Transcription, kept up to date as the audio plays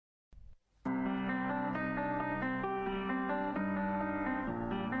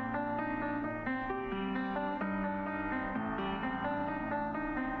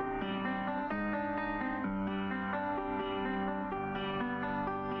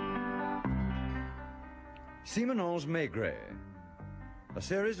Simenon's Maigret, a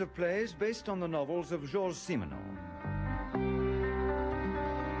series of plays based on the novels of Georges Simenon.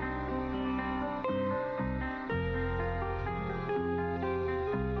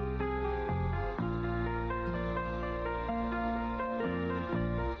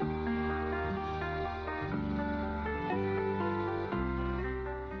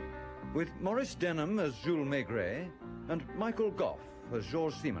 With Maurice Denham as Jules Maigret and Michael Gough as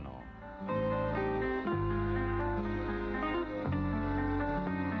Georges Simenon.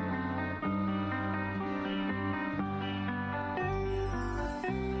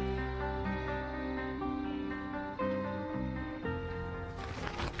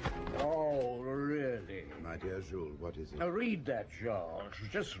 Oh, really? My dear Jules, what is it? Now read that, Georges.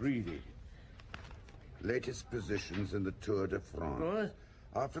 Just read it. Latest positions in the Tour de France. What?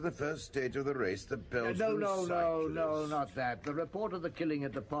 After the first stage of the race, the bells No, grew sightless. not that. The report of the killing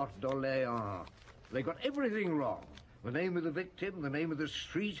at the Porte d'Orléans. They got everything wrong. The name of the victim, the name of the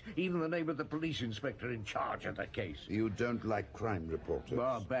street, even the name of the police inspector in charge of the case. You don't like crime reporters?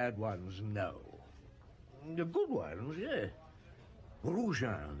 Well, bad ones, no. The good ones, yeah.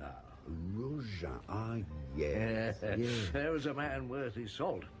 Rougein, now. Rougein, yes. Yes. There was a man worth his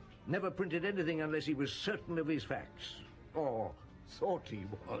salt. Never printed anything unless he was certain of his facts. Or thought he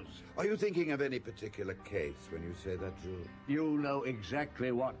was. Are you thinking of any particular case when you say that, Jules? You know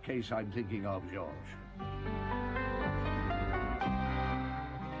exactly what case I'm thinking of, George.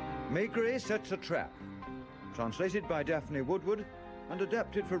 Maigret Sets a Trap, translated by Daphne Woodward and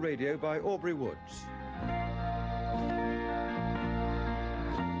adapted for radio by Aubrey Woods.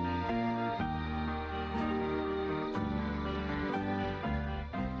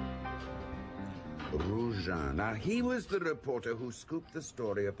 Rougein. Now, he was the reporter who scooped the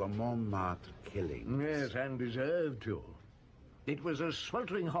story of the Montmartre killings. Yes, and deserved to. It was a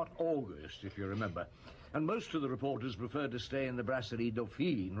sweltering hot August, if you remember, and most of the reporters preferred to stay in the Brasserie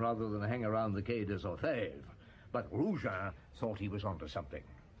Dauphine rather than hang around the Quai des Orfèvres. But Rougein thought he was onto something,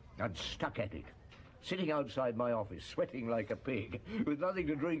 and stuck at it, sitting outside my office, sweating like a pig, with nothing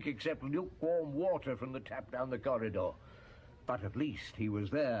to drink except lukewarm water from the tap down the corridor. But at least he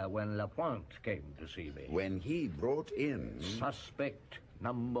was there when Lapointe came to see me. When he brought in... Suspect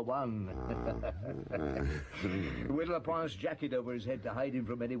number one. With Lapointe's jacket over his head to hide him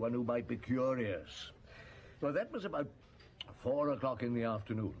from anyone who might be curious. Well, that was about 4 o'clock in the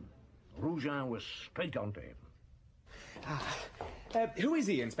afternoon. Rougein was straight onto him. Who is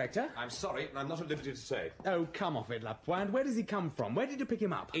he, Inspector? I'm sorry, I'm not at liberty to say. Oh, come off it, Lapointe. Where does he come from? Where did you pick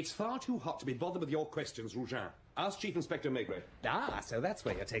him up? It's far too hot to be bothered with your questions, Rougein. Ask Chief Inspector Maigret. Ah, so that's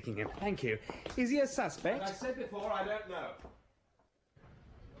where you're taking him. Thank you. Is he a suspect? As I said before, I don't know.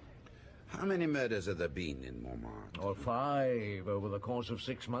 How many murders have there been in Montmartre? Or 5 over the course of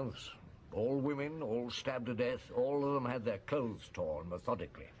 6 months. All women, all stabbed to death. All of them had their clothes torn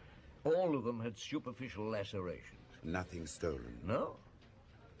methodically. All of them had superficial lacerations. Nothing stolen? No.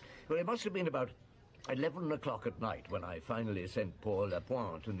 Well, it must have been about 11 o'clock at night when I finally sent poor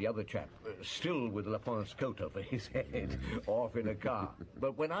Lapointe and the other chap, still with Lapointe's coat over his head, off in a car.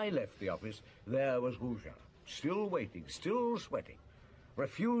 But when I left the office, there was Rougein, still waiting, still sweating,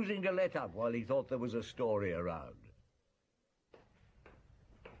 refusing to let up while he thought there was a story around.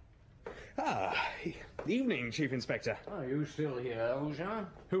 Ah, evening, Chief Inspector. Are you still here, Rougein?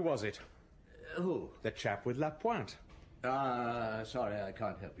 Who was it? Who? The chap with Lapointe. Sorry, I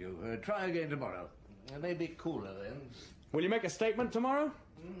can't help you. Try again tomorrow. It may be cooler then. Will you make a statement tomorrow?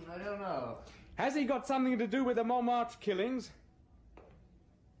 I don't know. Has he got something to do with the Montmartre killings?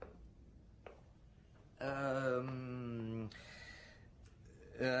 No.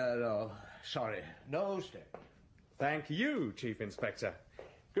 Sorry. No statement. Thank you, Chief Inspector.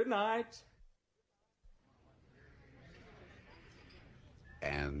 Good night.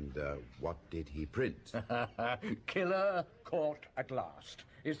 And what did he print? Killer caught at last.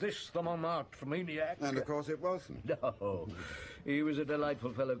 Is this the Montmartre maniac? And of course it wasn't. No. He was a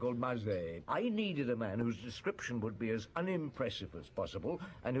delightful fellow called Maigret. I needed a man whose description would be as unimpressive as possible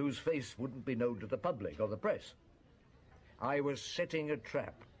and whose face wouldn't be known to the public or the press. I was setting a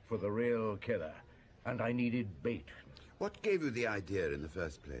trap for the real killer, and I needed bait. What gave you the idea in the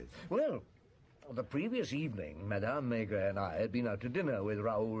first place? Well, the previous evening, Madame Maigret and I had been out to dinner with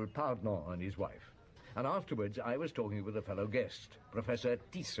Raoul Pardnon and his wife. And afterwards, I was talking with a fellow guest, Professor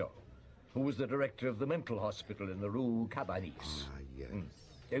Tissot, who was the director of the mental hospital in the Rue Cabanis. Ah, yes.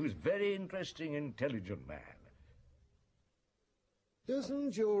 He was a very interesting, intelligent man.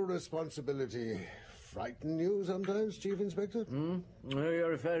 Doesn't your responsibility frighten you sometimes, Chief Inspector? You're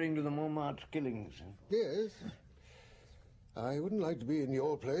referring to the Montmartre killings? Yes. I wouldn't like to be in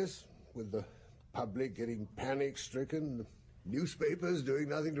your place, with the public getting panic-stricken, newspapers doing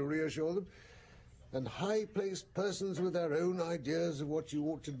nothing to reassure them, and high-placed persons with their own ideas of what you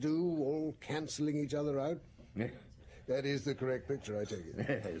ought to do, all cancelling each other out. That is the correct picture, I take it.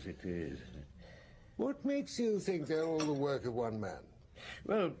 Yes, it is. What makes you think they're all the work of one man?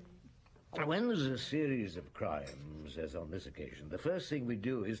 Well, when there's a series of crimes, as on this occasion, the first thing we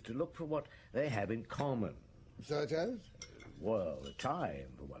do is to look for what they have in common. Such as? Well, the time,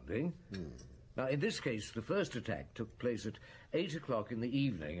 for one thing. Now, in this case, the first attack took place at 8 o'clock in the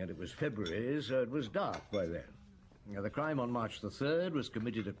evening, and it was February, so it was dark by then. Now, the crime on March the 3rd was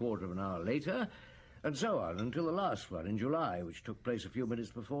committed a quarter of an hour later, and so on, until the last one in July, which took place a few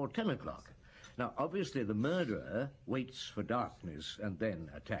minutes before 10 o'clock. Now, obviously, the murderer waits for darkness and then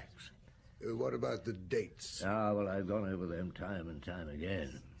attacks. What about the dates? Ah, well, I've gone over them time and time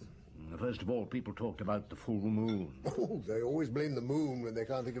again. First of all, people talked about the full moon. Oh, they always blame the moon when they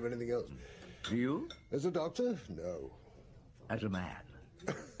can't think of anything else. Do you? As a doctor? No. As a man?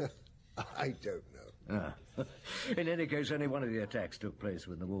 I don't know. Ah. In any case, only one of the attacks took place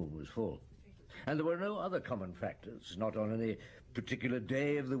when the moon was full. And there were no other common factors, not on any particular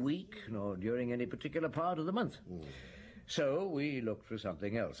day of the week, nor during any particular part of the month. So we looked for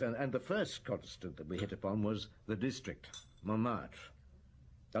something else, and the first constant that we hit upon was the district, Montmartre.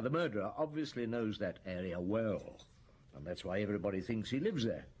 Now, the murderer obviously knows that area well, and that's why everybody thinks he lives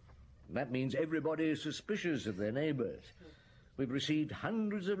there. And that means everybody is suspicious of their neighbours. We've received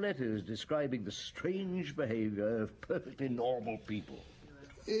hundreds of letters describing the strange behaviour of perfectly normal people.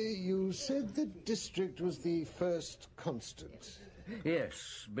 You said the district was the first constant.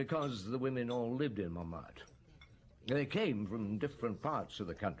 Yes, because the women all lived in Montmartre. They came from different parts of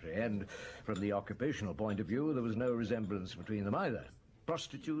the country, and from the occupational point of view, there was no resemblance between them either.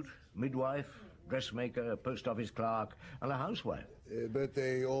 Prostitute, midwife, dressmaker, post office clerk, and a housewife. But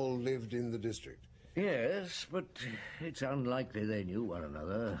they all lived in the district. Yes, but it's unlikely they knew one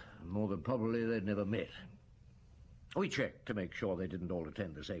another. More than probably they'd never met. We checked to make sure they didn't all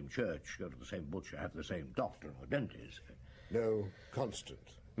attend the same church, go to the same butcher, have the same doctor or dentist. No constant?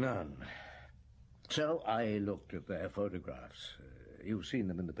 None. So I looked at their photographs. You've seen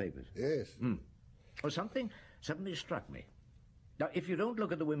them in the papers? Yes. Well, something suddenly struck me. Now, if you don't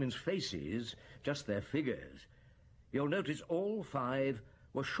look at the women's faces, just their figures, you'll notice all 5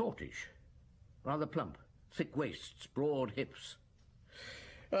 were shortish, rather plump, thick waists, broad hips.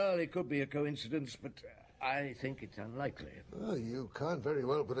 Well, it could be a coincidence, but I think it's unlikely. Well, you can't very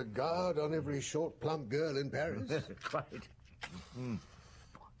well put a guard on every short, plump girl in Paris. Quite.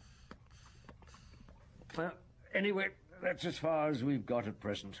 Well, anyway, that's as far as we've got at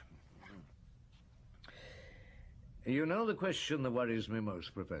present. You know the question that worries me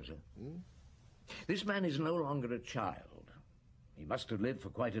most, Professor? This man is no longer a child. He must have lived for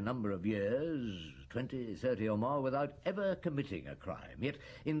quite a number of years, 20, 30 or more, without ever committing a crime. Yet,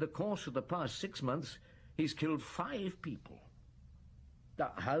 in the course of the past 6 months, he's killed 5 people.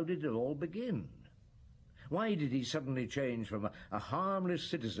 Now, how did it all begin? Why did he suddenly change from a harmless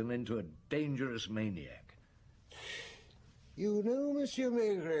citizen into a dangerous maniac? You know, Monsieur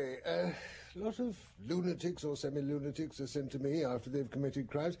Maigret, a lot of lunatics or semi-lunatics are sent to me after they've committed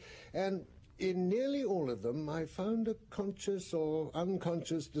crimes, and in nearly all of them I found a conscious or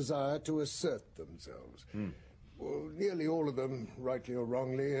unconscious desire to assert themselves. Well, nearly all of them, rightly or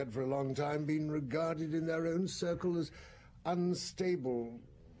wrongly, had for a long time been regarded in their own circle as unstable,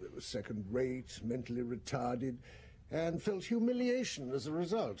 second-rate, mentally retarded, and felt humiliation as a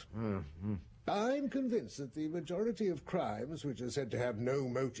result. I'm convinced that the majority of crimes, which are said to have no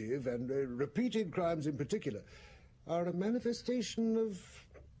motive, and repeated crimes in particular, are a manifestation of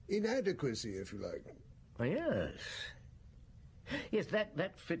inadequacy, if you like. Oh, yes. Yes,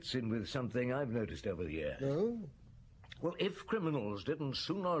 that fits in with something I've noticed over the years. No? Well, if criminals didn't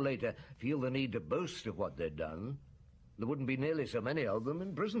sooner or later feel the need to boast of what they'd done, there wouldn't be nearly so many of them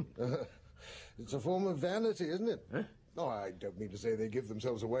in prison. It's a form of vanity, isn't it? Huh? Oh, I don't mean to say they give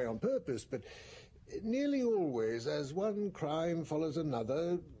themselves away on purpose, but nearly always, as one crime follows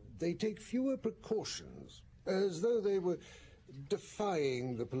another, they take fewer precautions, as though they were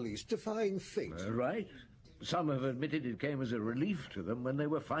defying the police, defying fate. Right. Some have admitted it came as a relief to them when they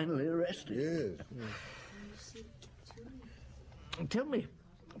were finally arrested. Yes. Tell me,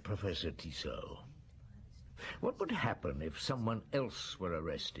 Professor Tissot, what would happen if someone else were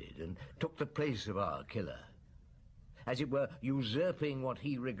arrested and took the place of our killer? As it were, usurping what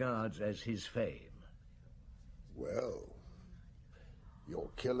he regards as his fame. Well, your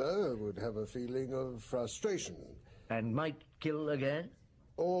killer would have a feeling of frustration. And might kill again?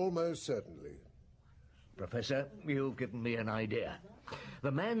 Almost certainly. Professor, you've given me an idea.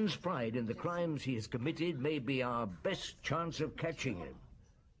 The man's pride in the crimes he has committed may be our best chance of catching him.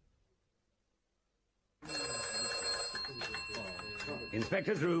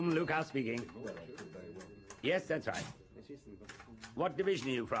 Inspector's room, Lucas speaking. Yes, that's right. What division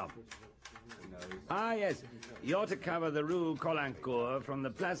are you from? Ah, yes. You're to cover the Rue Colincourt from the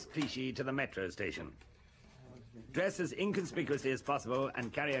Place Clichy to the metro station. Dress as inconspicuously as possible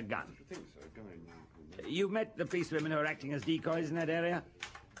and carry a gun. You've met the policewomen who are acting as decoys in that area?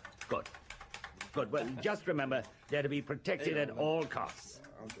 Good. Good. Well, just remember, they're to be protected at all costs.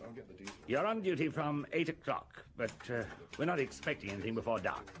 You're on duty from 8 o'clock, but we're not expecting anything before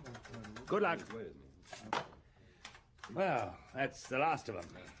dark. Good luck. Well, that's the last of them.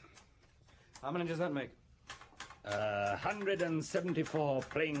 How many does that make? 174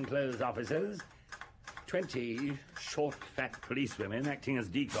 plainclothes officers, 20 short, fat policewomen acting as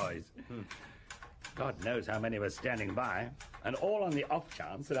decoys. God knows how many were standing by, and all on the off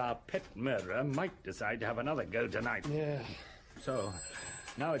chance that our pet murderer might decide to have another go tonight. Yeah. So,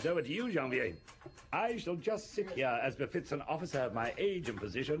 now it's over to you, Janvier. I shall just sit here as befits an officer of my age and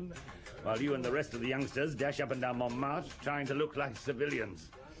position, while you and the rest of the youngsters dash up and down Montmartre trying to look like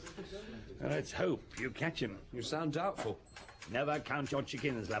civilians. Let's hope you catch him. You sound doubtful. Never count your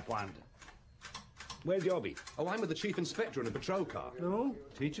chickens, Lapointe. Where's your beat? Oh, I'm with the chief inspector in a patrol car. No,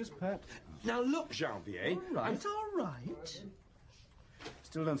 teacher's pet. Now look, Janvier. All right.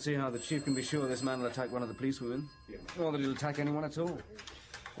 Still don't see how the chief can be sure this man will attack one of the policewomen, or that he'll attack anyone at all.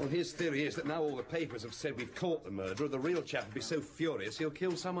 Well, his theory is that now all the papers have said we've caught the murderer, the real chap will be so furious he'll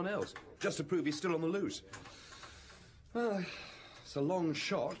kill someone else, just to prove he's still on the loose. Well, it's a long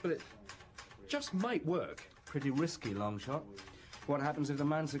shot, but it just might work. Pretty risky, long shot. What happens if the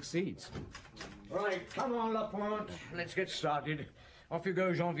man succeeds? Right, come on, Lapointe. Let's get started. Off you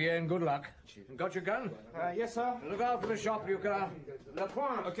go, Janvier, and good luck. Got your gun? Yes, sir. Look out for the shop, Lucas.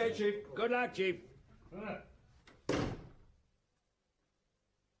 Lapointe. Okay, Chief. Good luck, Chief.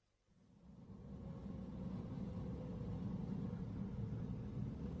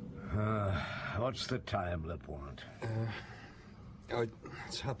 What's the time, Lapointe?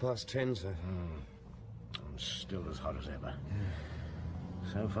 It's 10:30, sir. I'm still as hot as ever.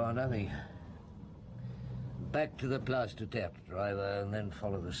 So far, nothing. Back to the Place du Tertre, driver, and then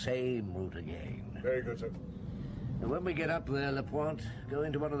follow the same route again. Very good, sir. And when we get up there, Lapointe, go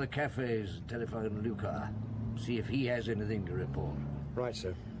into one of the cafes and telephone Lucas. See if he has anything to report. Right,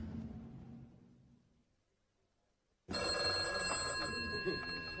 sir.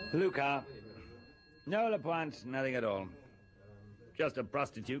 Lucas. No, Lapointe, nothing at all. Just a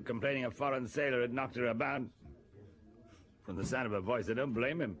prostitute complaining a foreign sailor had knocked her about. From the sound of her voice, I don't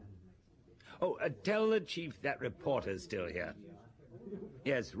blame him. Oh, tell the chief that reporter's still here.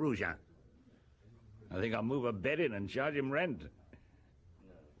 Yes, Rougeant. I think I'll move a bed in and charge him rent.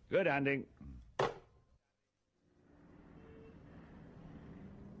 Good hunting.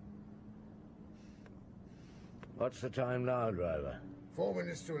 What's the time now, driver? 4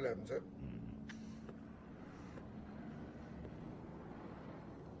 minutes to 11, sir.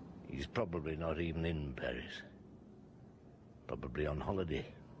 He's probably not even in Paris. Probably on holiday.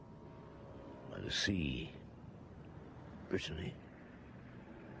 By the sea. Brittany.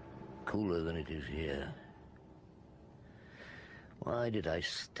 Cooler than it is here. Why did I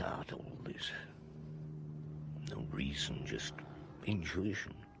start all this? No reason, just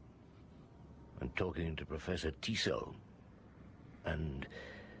intuition. And talking to Professor Tissot. And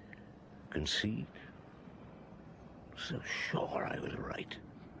conceit. So sure I was right.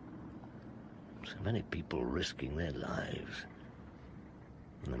 So many people risking their lives.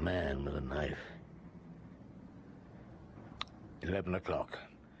 And the man with a knife. 11 o'clock.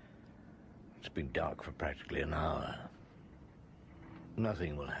 It's been dark for practically an hour.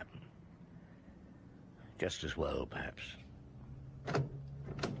 Nothing will happen. Just as well, perhaps.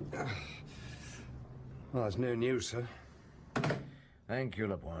 Well, there's no news, sir. Thank you,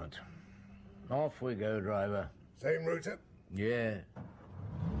 Lapointe. Off we go, driver. Same route, sir? Yeah.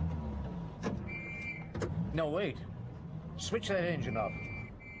 No, wait. Switch that engine off.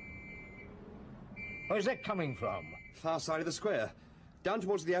 Where's that coming from? Far side of the square. Down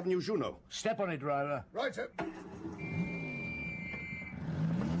towards the Avenue Junot. Step on it, driver. Right, sir.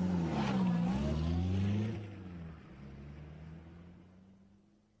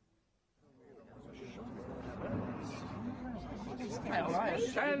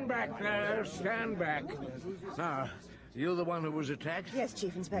 Stand back there, stand back. Now, you're the one who was attacked? Yes,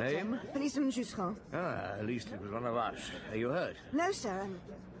 Chief Inspector. Name? Policeman Jusserand. Ah, at least it was one of us. Are you hurt? No, sir.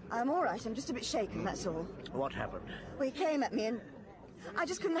 I'm all right. I'm just a bit shaken, that's all. What happened? Well, he came at me and I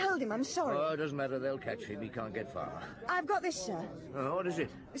just couldn't hold him, I'm sorry. Oh, it doesn't matter. They'll catch him. He can't get far. I've got this, sir. Oh, what is it?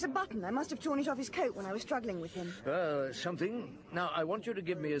 It's a button. I must have torn it off his coat when I was struggling with him. Something. Now, I want you to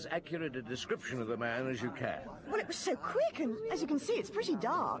give me as accurate a description of the man as you can. Well, it was so quick, and as you can see, it's pretty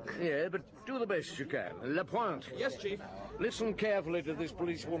dark. Yeah, but do the best you can. Lapointe. Yes, Chief. Listen carefully to this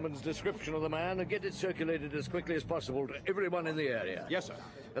policewoman's description of the man and get it circulated as quickly as possible to everyone in the area. Yes, sir.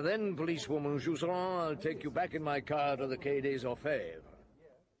 And then, policewoman Jousseron, I'll take you back in my car to the Quai des Orfèvres.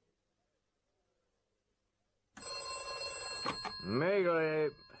 Maigret.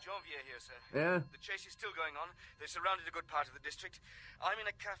 Janvier here, sir. Yeah? The chase is still going on. They've surrounded a good part of the district. I'm in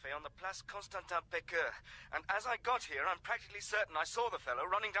a cafe on the Place Constantin Pequeur, and as I got here, I'm practically certain I saw the fellow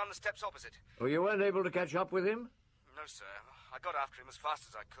running down the steps opposite. Well, you weren't able to catch up with him? No, sir. I got after him as fast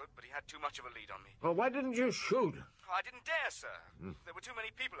as I could, but he had too much of a lead on me. Well, why didn't you shoot? I didn't dare, sir. There were too many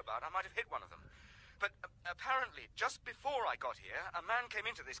people about. I might have hit one of them. But apparently, just before I got here, a man came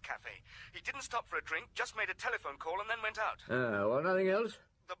into this cafe. He didn't stop for a drink, just made a telephone call and then went out. Well, nothing else?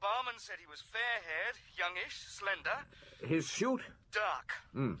 The barman said he was fair-haired, youngish, slender. His suit? Dark.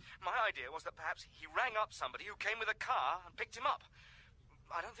 My idea was that perhaps he rang up somebody who came with a car and picked him up.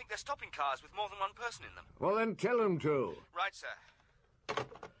 I don't think they're stopping cars with more than one person in them. Well, then tell him to. Right, sir.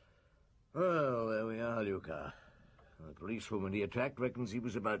 Well, there we are, Luca. The policewoman he attacked reckons he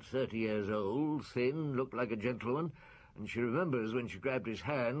was about 30 years old, thin, looked like a gentleman, and she remembers when she grabbed his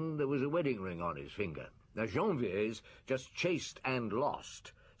hand there was a wedding ring on his finger. Now, Janvier's just chased and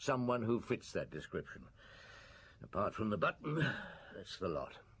lost someone who fits that description. Apart from the button, that's the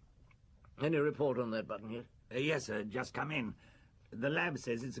lot. Any report on that button yet? Yes, sir, just come in. The lab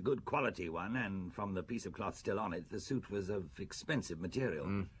says it's a good quality one, and from the piece of cloth still on it, the suit was of expensive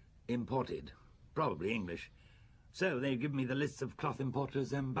material. Imported. Probably English. So they give me the lists of cloth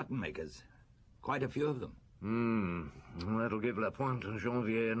importers and button makers. Quite a few of them. That'll give Lapointe and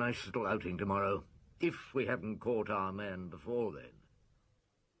Janvier a nice little outing tomorrow. If we haven't caught our man before then.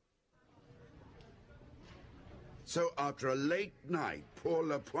 So after a late night, poor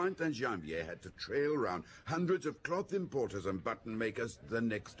Lapointe and Janvier had to trail round hundreds of cloth importers and button makers the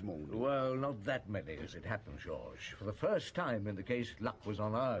next morning. Well, not that many as it happened, Georges. For the first time in the case, luck was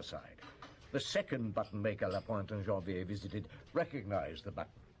on our side. The second button maker Lapointe and Janvier visited recognized the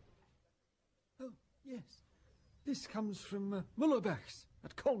button. Oh, yes. This comes from Mullerbach's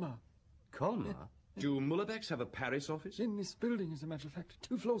at Colmar. Colmar? Do Mullerbach's have a Paris office? In this building, as a matter of fact,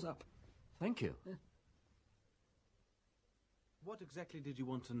 2 floors up. Thank you. What exactly did you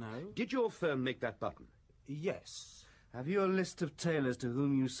want to know? Did your firm make that button? Yes. Have you a list of tailors to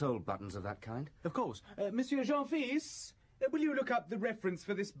whom you sold buttons of that kind? Of course. Monsieur Jean-Fils, will you look up the reference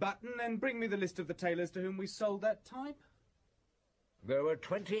for this button and bring me the list of the tailors to whom we sold that type? There were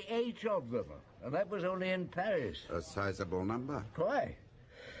 28 of them, and that was only in Paris. A sizable number. Quite.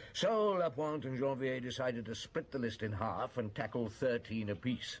 So Lapointe and Janvier decided to split the list in half and tackle 13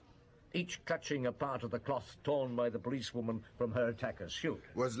 apiece, each clutching a part of the cloth torn by the policewoman from her attacker's suit.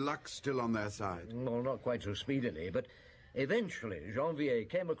 Was luck still on their side? Well, not quite so speedily, but eventually Janvier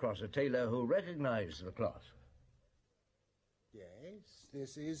came across a tailor who recognized the cloth. Yes,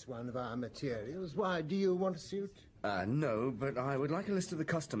 this is one of our materials. Why, do you want a suit? No, but I would like a list of the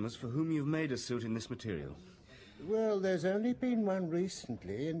customers for whom you've made a suit in this material. Well, there's only been one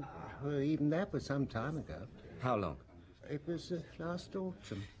recently, and even that was some time ago. How long? It was last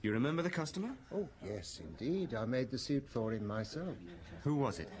autumn. You remember the customer? Oh, yes, indeed. I made the suit for him myself. Who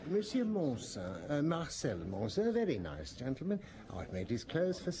was it? Monsieur Monsin, Marcel Monsin, a very nice gentleman. I've made his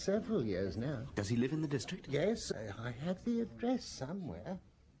clothes for several years now. Does he live in the district? Yes, I have the address somewhere.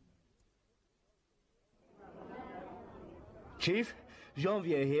 Chief,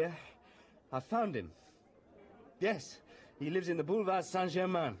 Janvier here. I found him. Yes, he lives in the Boulevard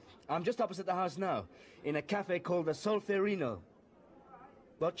Saint-Germain. I'm just opposite the house now, in a cafe called the Solferino.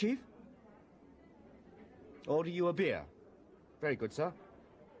 What, Chief? Order you a beer. Very good, sir.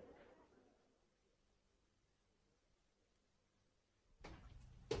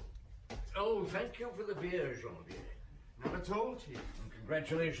 Oh, thank you for the beer, Janvier. Not at all, Chief. And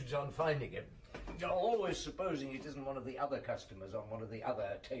congratulations on finding him. You're always supposing it isn't one of the other customers on one of the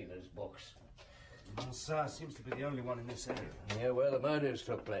other tailor's books. Monsin seems to be the only one in this area. Yeah, where the murders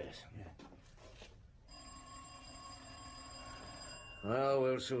took place. Yeah. Well,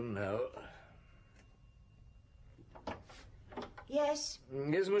 we'll soon know. Yes?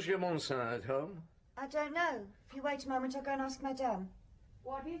 Is Monsieur Monsin at home? I don't know. If you wait a moment, I'll go and ask Madame.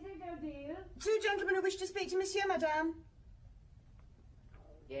 What is it, Odile? 2 gentlemen who wish to speak to Monsieur, Madame.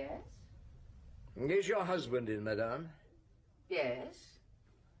 Yes? Is your husband in, Madame? Yes.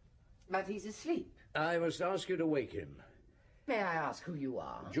 But he's asleep. I must ask you to wake him. May I ask who you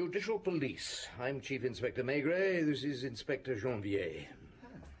are? Judicial Police. I'm Chief Inspector Maigret. This is Inspector Janvier.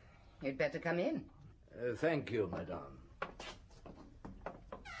 You'd better come in. Thank you, madame.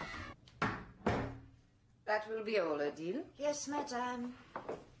 That will be all, Odile. Yes, madame.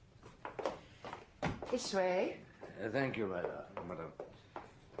 This way. Thank you, madame.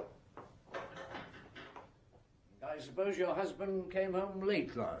 I suppose your husband came home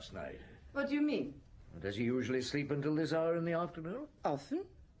late last night. What do you mean? Does he usually sleep until this hour in the afternoon? Often.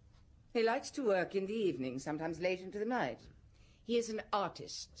 He likes to work in the evening, sometimes late into the night. He is an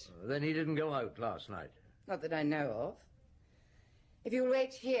artist. Then he didn't go out last night? Not that I know of. If you'll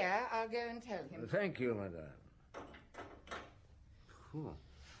wait here, I'll go and tell him. Thank you, madame.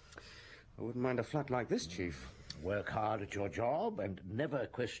 I wouldn't mind a flat like this, Chief. Work hard at your job and never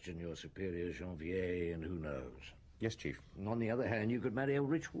question your superior, Janvier, and who knows. Yes, Chief. And on the other hand, you could marry a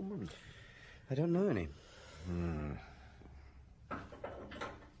rich woman. I don't know any.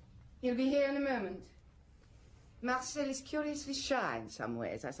 He'll be here in a moment. Marcel is curiously shy in some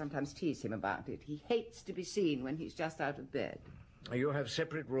ways. I sometimes tease him about it. He hates to be seen when he's just out of bed. You have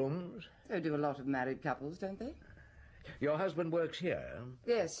separate rooms? So do a lot of married couples, don't they? Your husband works here?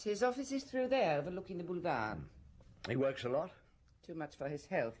 Yes, his office is through there, overlooking the boulevard. He works a lot? Too much for his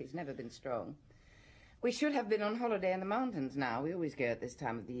health. He's never been strong. We should have been on holiday in the mountains now. We always go at this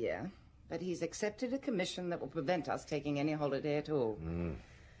time of the year. But he's accepted a commission that will prevent us taking any holiday at all.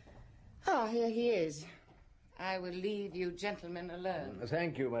 Ah, here he is. I will leave you gentlemen alone.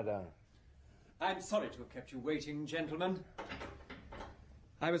 Thank you, madame. I'm sorry to have kept you waiting, gentlemen.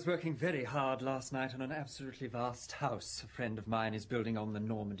 I was working very hard last night on an absolutely vast house a friend of mine is building on the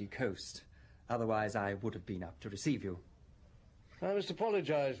Normandy coast. Otherwise, I would have been up to receive you. I must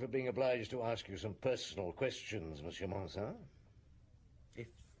apologize for being obliged to ask you some personal questions, Monsieur Monsin. If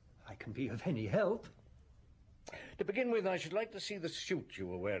I can be of any help. To begin with, I should like to see the suit you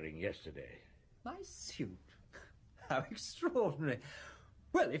were wearing yesterday. My suit? How extraordinary.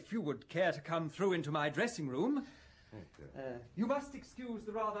 Well, if you would care to come through into my dressing room... you must excuse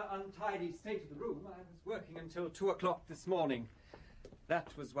the rather untidy state of the room. I was working until 2 o'clock this morning. That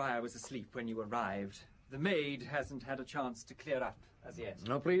was why I was asleep when you arrived. The maid hasn't had a chance to clear up as yet.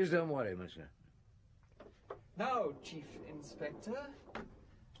 No, please don't worry, monsieur. Now, Chief Inspector,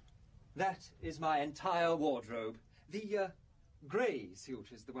 that is my entire wardrobe. The grey suit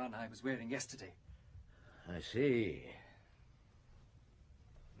is the one I was wearing yesterday. I see.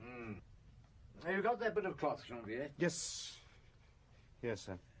 Have you got that bit of cloth, Janvier? Yes. Yes,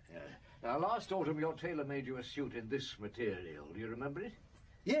 sir. Now, last autumn your tailor made you a suit in this material. Do you remember it?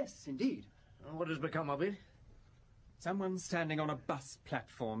 Yes, indeed. What has become of it? Someone standing on a bus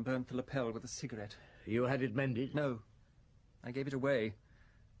platform burnt the lapel with a cigarette. You had it mended? No. I gave it away.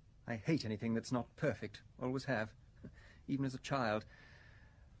 I hate anything that's not perfect. Always have. Even as a child.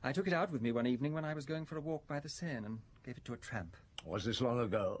 I took it out with me one evening when I was going for a walk by the Seine and gave it to a tramp. Was this long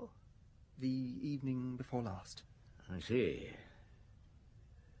ago? The evening before last. I see.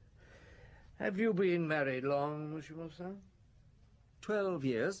 Have you been married long, Monsieur Monsin? 12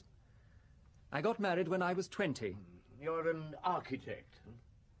 years. I got married when I was 20. You're an architect?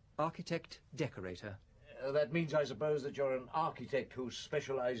 Architect-decorator. That means, I suppose, that you're an architect who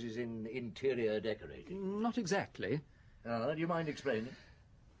specializes in interior decorating. Not exactly. Do you mind explaining?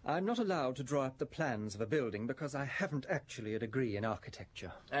 I'm not allowed to draw up the plans of a building because I haven't actually a degree in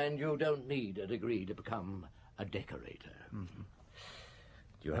architecture. And you don't need a degree to become a decorator. Mm-hmm.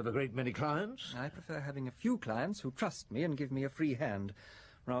 Do you have a great many clients? I prefer having a few clients who trust me and give me a free hand,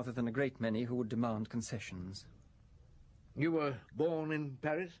 rather than a great many who would demand concessions. You were born in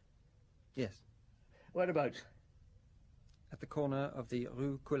Paris? Yes. Whereabouts? At the corner of the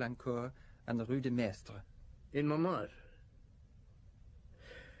Rue Colincourt and the Rue de Maistre. In Montmartre?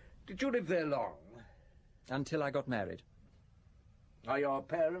 Did you live there long? Until I got married. Are your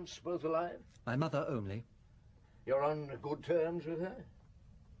parents both alive? My mother only. You're on good terms with her?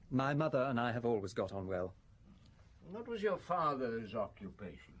 My mother and I have always got on well. What was your father's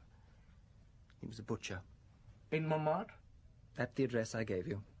occupation? He was a butcher. In Montmartre? At the address I gave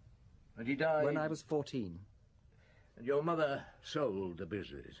you. And he died? When I was 14. And your mother sold the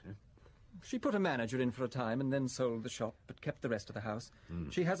business, eh? She put a manager in for a time and then sold the shop, but kept the rest of the house.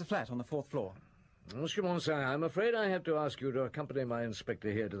 She has a flat on the 4th floor. Monsieur Monsin, I'm afraid I have to ask you to accompany my inspector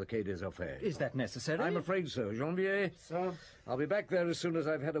here to the Quai des Orfèvres. Is that necessary? I'm afraid so. Janvier? Sir? I'll be back there as soon as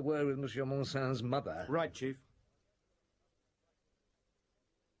I've had a word with Monsieur Monsin's mother. Right, Chief.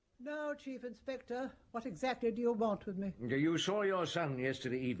 Now, Chief Inspector, what exactly do you want with me? You saw your son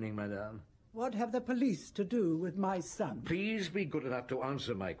yesterday evening, madame. What have the police to do with my son? Please be good enough to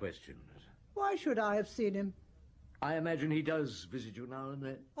answer my questions. Why should I have seen him? I imagine he does visit you now and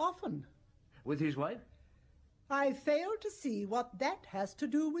then? Often. With his wife? I fail to see what that has to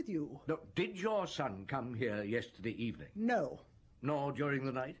do with you. No, did your son come here yesterday evening? No. Nor during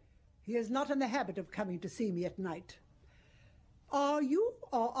the night? He is not in the habit of coming to see me at night. Are you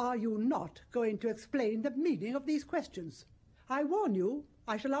or are you not going to explain the meaning of these questions? I warn you,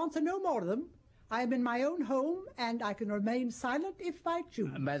 I shall answer no more of them. I am in my own home, and I can remain silent if I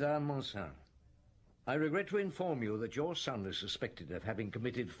choose. Madame Monsin, I regret to inform you that your son is suspected of having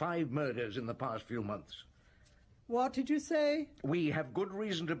committed 5 murders in the past few months. What did you say? We have good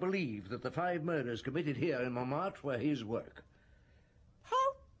reason to believe that the 5 murders committed here in Montmartre were his work.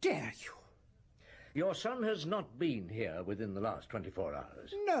 How dare you? Your son has not been here within the last 24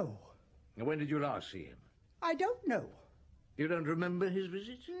 hours. No. When did you last see him? I don't know. You don't remember his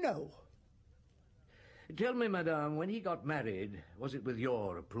visit? No. Tell me, madame, when he got married, was it with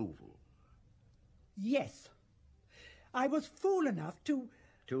your approval? Yes. I was fool enough to...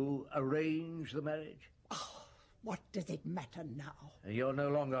 To arrange the marriage? Oh, what does it matter now? You're no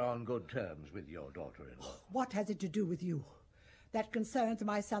longer on good terms with your daughter-in-law. What has it to do with you? That concerns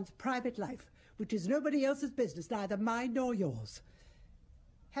my son's private life, which is nobody else's business, neither mine nor yours.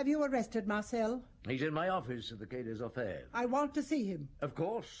 Have you arrested Marcel? He's in my office at the Quai des Orfèvres. I want to see him. Of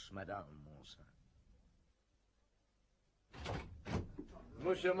course, Madame Monsin.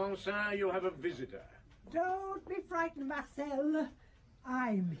 Monsieur Monsin, you have a visitor. Don't be frightened, Marcel.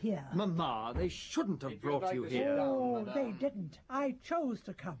 I'm here. Mamma, they shouldn't have brought you here. Oh, they didn't. I chose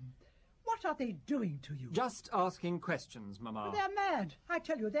to come. What are they doing to you? Just asking questions, Mamma. They're mad. I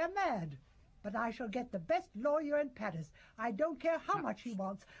tell you, they're mad. But I shall get the best lawyer in Paris. I don't care how much he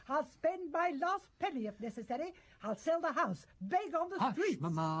wants. I'll spend my last penny if necessary. I'll sell the house, beg on the streets. Hush,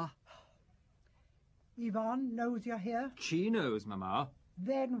 Mamma. Yvonne knows you're here? She knows, Mamma.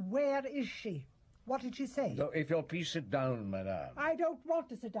 Then where is she? What did she say? So if you'll please sit down, madame. I don't want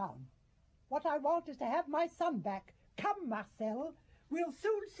to sit down. What I want is to have my son back. Come, Marcel. We'll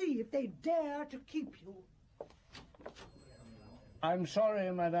soon see if they dare to keep you. I'm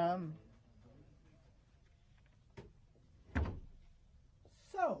sorry, madame.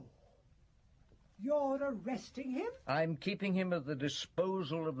 So, you're arresting him? I'm keeping him at the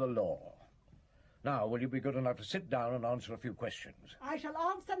disposal of the law. Now, will you be good enough to sit down and answer a few questions? I shall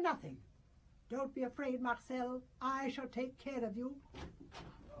answer nothing. Don't be afraid, Marcel. I shall take care of you.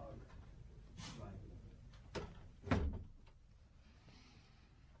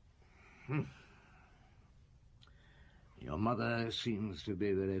 Your mother seems to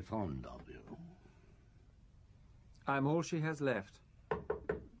be very fond of you. I'm all she has left.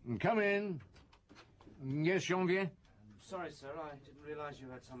 Come in. Yes, Janvier? Sorry, sir, I didn't realize you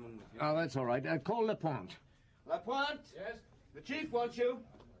had someone with you. Oh, that's all right. Call Lapointe. Lapointe? Yes? The chief wants you.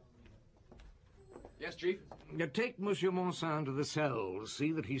 Yes, Chief? Take Monsieur Monsin to the cells.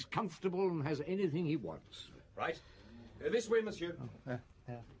 See that he's comfortable and has anything he wants. Right. This way, monsieur.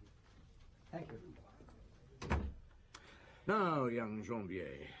 Thank you. Now, young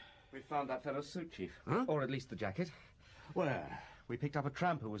Janvier. We found that fellow's suit, Chief. Huh? Or at least the jacket. Where? We picked up a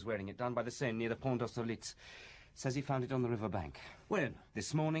tramp who was wearing it down by the Seine near the Pont d'Austerlitz. Says he found it on the river bank. When?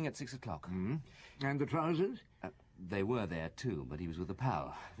 This morning at 6 o'clock. And the trousers? They were there too, but he was with the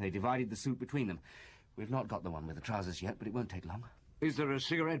pal. They divided the suit between them. We've not got the one with the trousers yet, but it won't take long. Is there a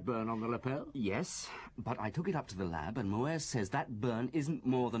cigarette burn on the lapel? Yes, but I took it up to the lab, and Moer says that burn isn't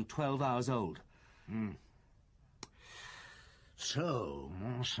more than 12 hours old. So,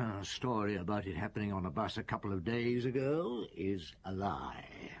 Monsin's story about it happening on a bus a couple of days ago is a lie.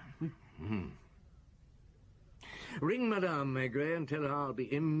 Ring Madame Maigret and tell her I'll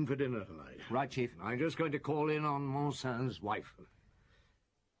be in for dinner tonight. Right, Chief. I'm just going to call in on Monsin's wife.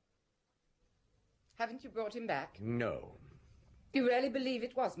 Haven't you brought him back? No. You really believe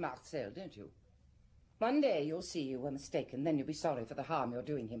it was Marcel, don't you? One day you'll see you were mistaken, then you'll be sorry for the harm you're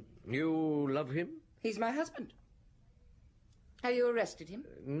doing him. You love him? He's my husband. Have you arrested him?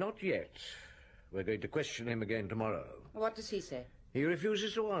 Not yet. We're going to question him again tomorrow. What does he say? He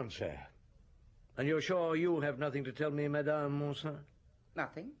refuses to answer. And you're sure you have nothing to tell me, Madame Monsin?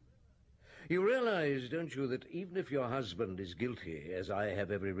 Nothing. You realize, don't you, that even if your husband is guilty, as I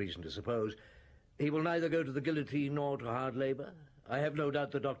have every reason to suppose, he will neither go to the guillotine nor to hard labor? I have no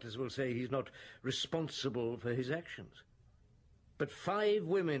doubt the doctors will say he's not responsible for his actions. But 5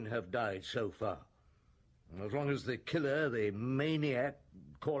 women have died so far. As long as the killer, the maniac,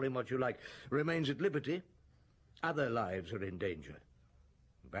 call him what you like, remains at liberty, other lives are in danger.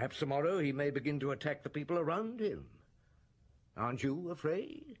 Perhaps tomorrow he may begin to attack the people around him. Aren't you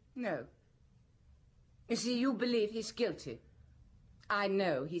afraid? No. You see, you believe he's guilty. I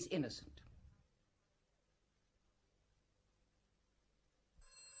know he's innocent.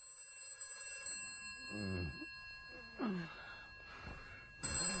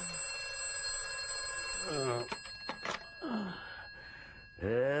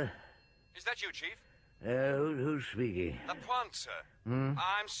 Is that you, Chief? Who's speaking? Lapointe, sir. Hmm?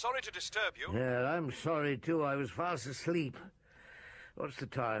 I'm sorry to disturb you. Yeah, I'm sorry, too. I was fast asleep. What's the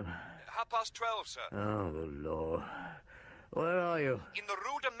time? 12:30, sir. Oh, the Lord. Where are you? In the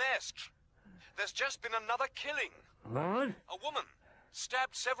Rue de Mestre. There's just been another killing. What? A woman.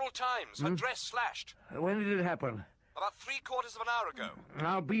 Stabbed several times. Her dress slashed. When did it happen? About 3/4 of an hour ago.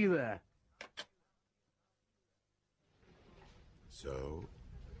 I'll be there. So,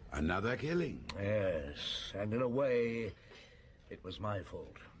 another killing. Yes, and in a way, it was my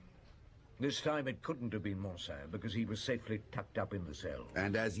fault. This time it couldn't have been Monsin, because he was safely tucked up in the cell.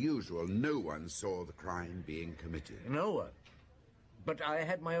 And as usual, no one saw the crime being committed. No one. But I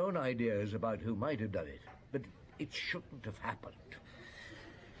had my own ideas about who might have done it. But it shouldn't have happened.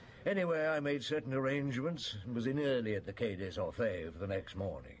 Anyway, I made certain arrangements and was in early at the Quai des Orfèvres the next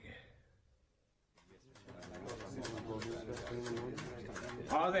morning.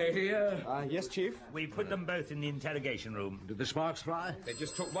 Are they here? Yes, Chief. We put them both in the interrogation room. Did the sparks fly? They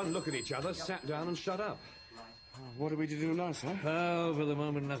just took one look at each other, sat down and shut up. What are we to do now, sir? Oh, for the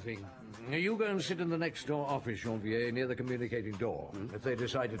moment, nothing. Now, you go and sit in the next door office, Janvier, near the communicating door. If they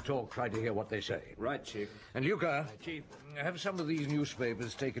decide to talk, try to hear what they say. Right, Chief. And Luca, Chief, have some of these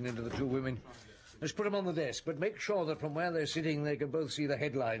newspapers taken into the two women. Let's put them on the desk, but make sure that from where they're sitting, they can both see the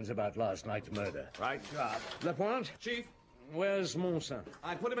headlines about last night's murder. Right. Lapointe? Chief? Where's Monsin?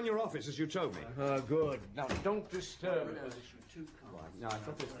 I put him in your office, as you told me. Oh, good. Now, don't disturb him. No, I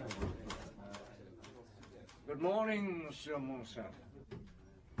thought this Good morning, Monsieur Monsin.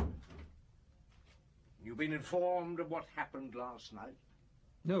 You've been informed of what happened last night?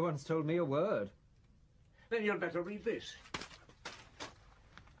 No one's told me a word. Then you'd better read this.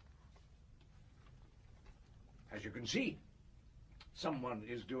 As you can see, someone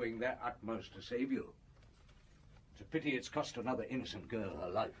is doing their utmost to save you. It's a pity it's cost another innocent girl her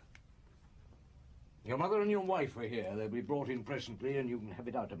life. Your mother and your wife are here. They'll be brought in presently, and you can have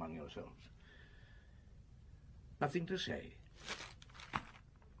it out among yourselves. Nothing to say?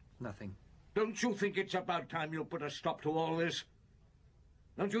 Nothing. Don't you think it's about time you put a stop to all this?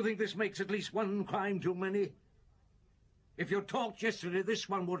 Don't you think this makes at least one crime too many? If you talked yesterday, this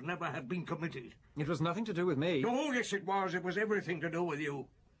one would never have been committed. It was nothing to do with me. Oh, yes, it was. It was everything to do with you.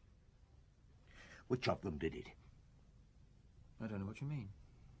 Which of them did it? I don't know what you mean.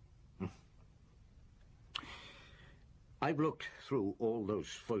 I've looked through all those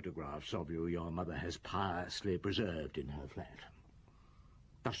photographs of you your mother has piously preserved in her flat.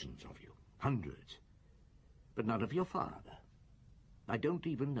 Dozens of you, hundreds, but none of your father. I don't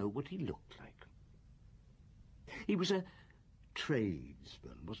even know what he looked like. He was a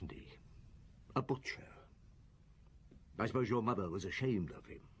tradesman, wasn't he? A butcher. I suppose your mother was ashamed of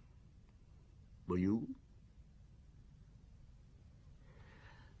him. Were you?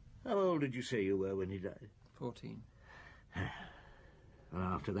 How old did you say you were when he died? 14. And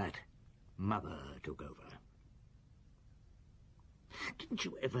after that, Mother took over. Didn't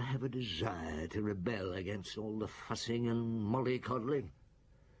you ever have a desire to rebel against all the fussing and mollycoddling?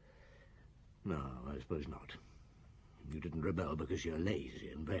 No, I suppose not. You didn't rebel because you're lazy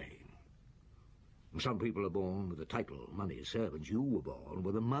and vain. Some people are born with a title, money, servants. You were born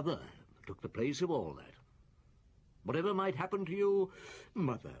with a mother that took the place of all that. Whatever might happen to you,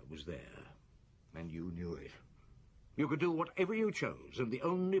 Mother was there, and you knew it. You could do whatever you chose, and the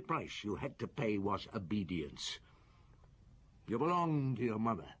only price you had to pay was obedience. You belonged to your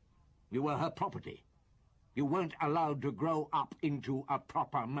mother. You were her property. You weren't allowed to grow up into a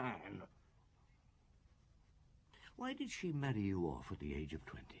proper man. Why did she marry you off at the age of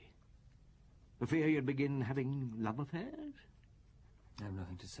 20? For fear you'd begin having love affairs? I have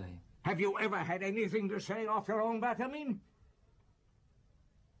nothing to say. Have you ever had anything to say off your own bat, I mean?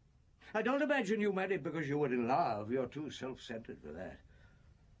 I don't imagine you married because you were in love. You're too self-centered for that.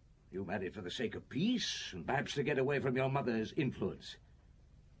 You married for the sake of peace, and perhaps to get away from your mother's influence.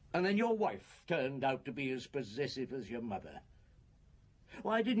 And then your wife turned out to be as possessive as your mother.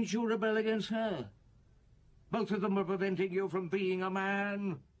 Why didn't you rebel against her? Both of them were preventing you from being a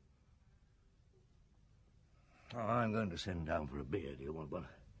man. Oh, I'm going to send down for a beer. Do you want one?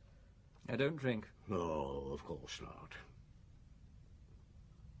 I don't drink. Oh, of course not.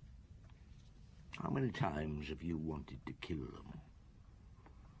 How many times have you wanted to kill them?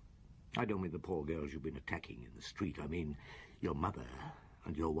 I don't mean the poor girls you've been attacking in the street. I mean your mother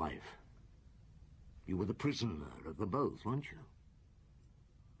and your wife. You were the prisoner of them both, weren't you?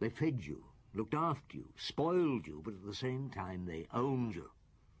 They fed you, looked after you, spoiled you, but at the same time they owned you.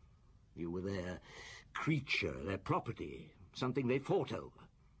 You were their creature, their property, something they fought over.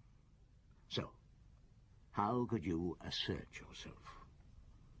 So, How could you assert yourself?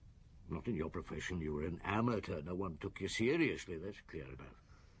 Not in your profession. You were an amateur. No one took you seriously, that's clear enough.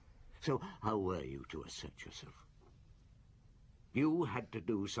 So how were you to assert yourself? You had to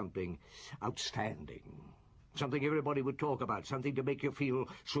do something outstanding, something everybody would talk about, something to make you feel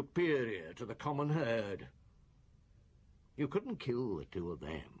superior to the common herd. You couldn't kill the two of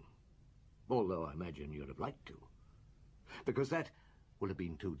them, although I imagine you'd have liked to, because that would have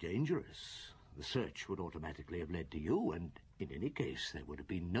been too dangerous. The search would automatically have led to you, and in any case there would have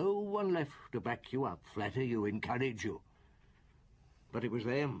been no one left to back you up, flatter you, encourage you. But it was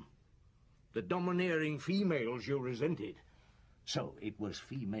them, the domineering females, you resented. So it was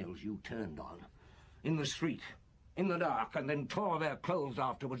females you turned on, in the street, in the dark, and then tore their clothes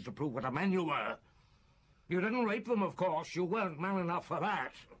afterwards to prove what a man you were. You didn't rape them, of course. You weren't man enough for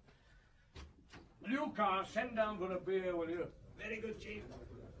that. Lucas, send down for a beer, will you? Very good, Chief.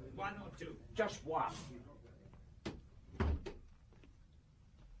 One or two. Just one.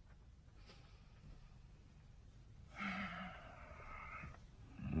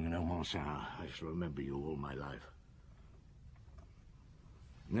 You know, Monsieur, I shall remember you all my life.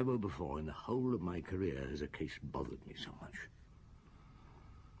 Never before in the whole of my career has a case bothered me so much.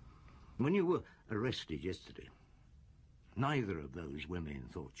 When you were arrested yesterday, neither of those women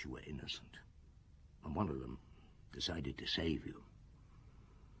thought you were innocent, and one of them decided to save you.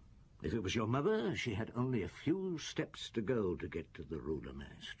 If it was your mother, she had only a few steps to go to get to the Rue de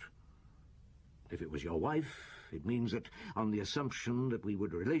Maistre. If it was your wife, it means that, on the assumption that we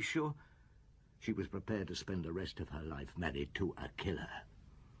would release you, she was prepared to spend the rest of her life married to a killer.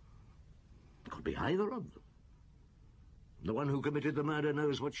 It could be either of them. The one who committed the murder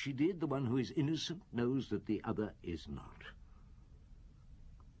knows what she did. The one who is innocent knows that the other is not.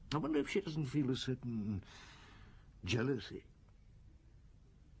 I wonder if she doesn't feel a certain jealousy.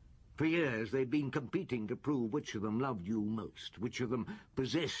 For years they've been competing to prove which of them loved you most, which of them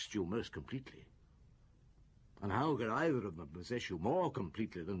possessed you most completely. And how could either of them possess you more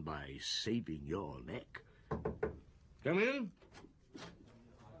completely than by saving your neck? Come in.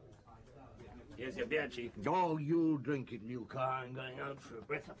 Here's your beer, Chief. Oh, you'll drink it, new car. I'm going out for a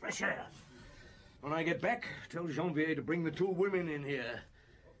breath of fresh air. When I get back, tell Janvier to bring the two women in here.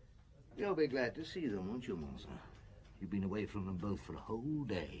 You'll be glad to see them, won't you, Monsieur? You've been away from them both for a whole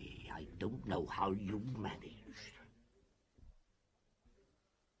day. I don't know how you managed.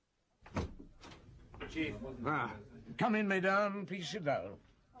 Chief. Come in, mesdames. Please sit down.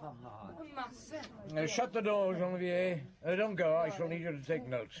 Shut the door, Janvier. Don't go. I shall need you to take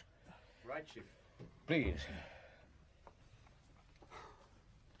notes. Right, Chief. Please.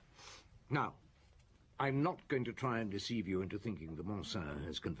 Now, I'm not going to try and deceive you into thinking that Monsieur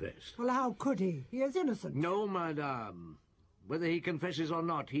has confessed. Well, how could he? He is innocent. No, madame. Whether he confesses or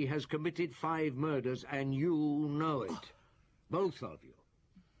not, he has committed 5 murders, and you know it. Both of you.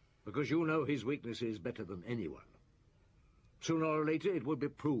 Because you know his weaknesses better than anyone. Sooner or later, it will be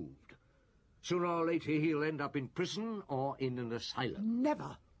proved. Sooner or later, he'll end up in prison or in an asylum.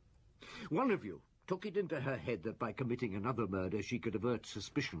 Never. One of you took it into her head that by committing another murder, she could avert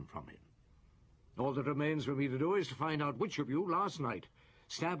suspicion from him. All that remains for me to do is to find out which of you, last night,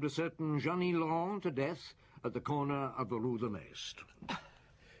 stabbed a certain Johnny Laurent to death at the corner of the Rue de Maistre.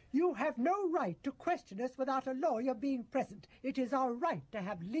 You have no right to question us without a lawyer being present. It is our right to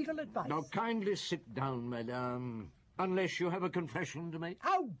have legal advice. Now, kindly sit down, madame, unless you have a confession to make.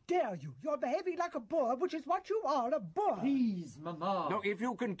 How dare you? You're behaving like a boor, which is what you are, a boor. Please, Mamma. Now, if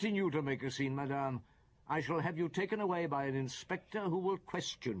you continue to make a scene, madame, I shall have you taken away by an inspector who will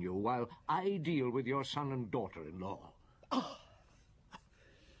question you while I deal with your son and daughter-in-law. Oh.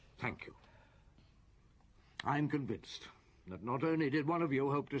 Thank you. I'm convinced that not only did one of you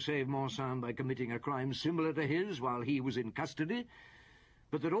hope to save Monsan by committing a crime similar to his while he was in custody,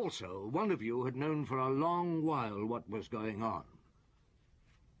 but that also one of you had known for a long while what was going on.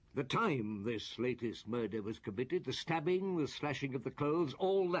 The time this latest murder was committed, the stabbing, the slashing of the clothes,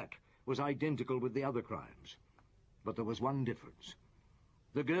 all that was identical with the other crimes. But there was one difference.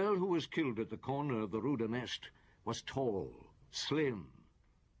 The girl who was killed at the corner of the Rue de Maistre was tall, slim,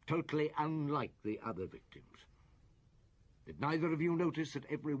 totally unlike the other victims. Did neither of you notice that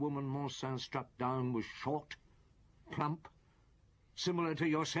every woman Monsan struck down was short, plump, similar to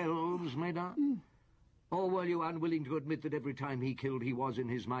yourselves, mesdames? Or were you unwilling to admit that every time he killed, he was in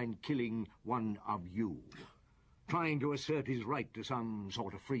his mind killing one of you, trying to assert his right to some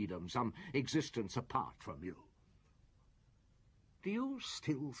sort of freedom, some existence apart from you? Do you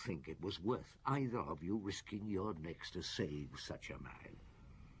still think it was worth either of you risking your necks to save such a man?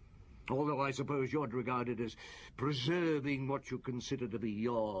 Although I suppose you'd regard it as preserving what you consider to be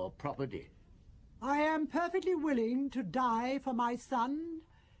your property. I am perfectly willing to die for my son.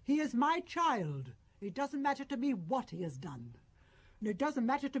 He is my child. It doesn't matter to me what he has done. And it doesn't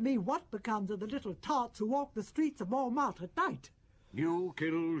matter to me what becomes of the little tarts who walk the streets of Montmartre at night. You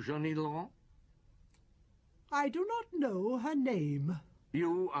killed Jeannie Laurent? I do not know her name.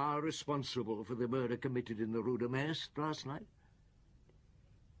 You are responsible for the murder committed in the Rue de Mestre last night?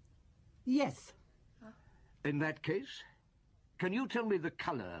 Yes. In that case, can you tell me the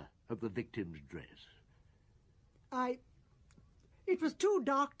colour of the victim's dress? It was too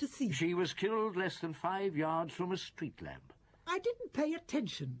dark to see. She was killed less than 5 yards from a street lamp. I didn't pay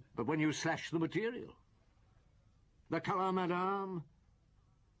attention. But when you slashed the material? The colour, madame?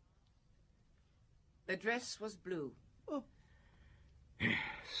 The dress was blue. Oh. Yes,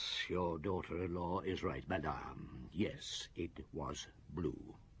 your daughter-in-law is right, madame. Yes, it was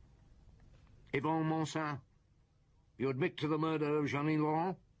blue. Yvonne Monsin, you admit to the murder of Jeannie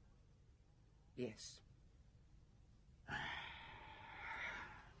Laurent? Yes.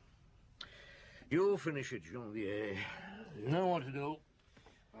 You finish it, Janvier. You know what to do.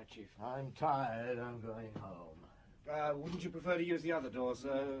 Right, Chief. I'm tired. I'm going home. Wouldn't you prefer to use the other door,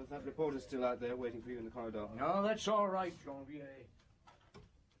 sir? That reporter's still out there waiting for you in the corridor. No, that's all right, Janvier.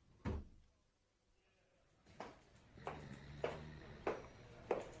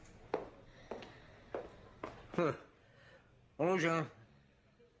 Rougeon.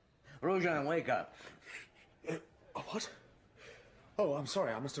 Rougeon, wake up. What? Oh, I'm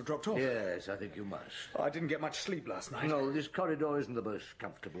sorry, I must have dropped off. Yes, I think you must. I didn't get much sleep last night. No, this corridor isn't the most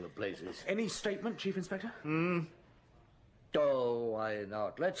comfortable of places. Any statement, Chief Inspector? Oh, why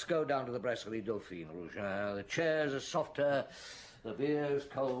not? Let's go down to the Brasserie Dauphine, Rougeon. The chairs are softer, the beer's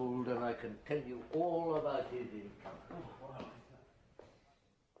cold, and I can tell you all about it in comfort.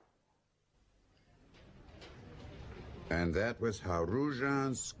 And that was how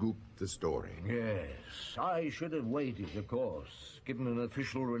Rougeon scooped the story. Yes, I should have waited, of course, given an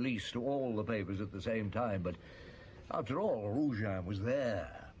official release to all the papers at the same time, but after all, Rougeon was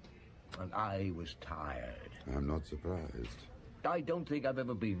there, and I was tired. I'm not surprised. I don't think I've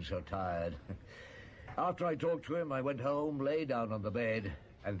ever been so tired. After I talked to him, I went home, lay down on the bed,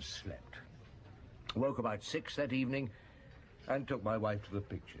 and slept. Woke about 6 that evening, and took my wife to the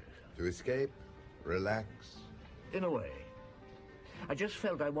pictures. To escape, relax. In a way. I just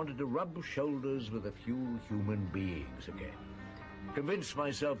felt I wanted to rub shoulders with a few human beings again. Convince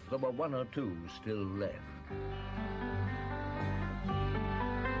myself there were 1 or 2 still left.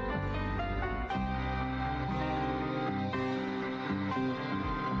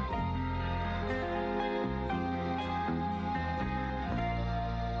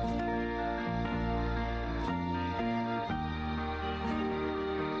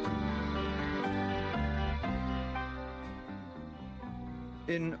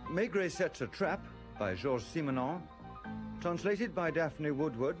 In Maigret Sets a Trap by Georges Simenon, translated by Daphne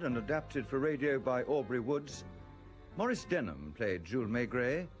Woodward and adapted for radio by Aubrey Woods, Maurice Denham played Jules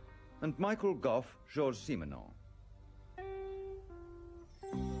Maigret and Michael Gough Georges Simenon.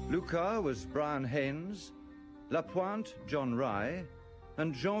 Lucas was Brian Haynes, Lapointe John Rye,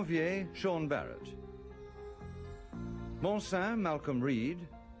 and Janvier Sean Barrett. Monsin Malcolm Reed,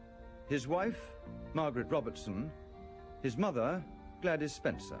 his wife Margaret Robertson, his mother Gladys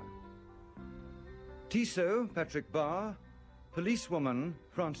Spencer. Tissot, Patrick Barr, policewoman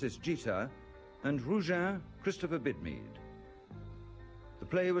Frances Jeter, and Rougeon Christopher Bidmead. The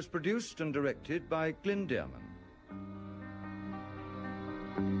play was produced and directed by Glyn Dearman.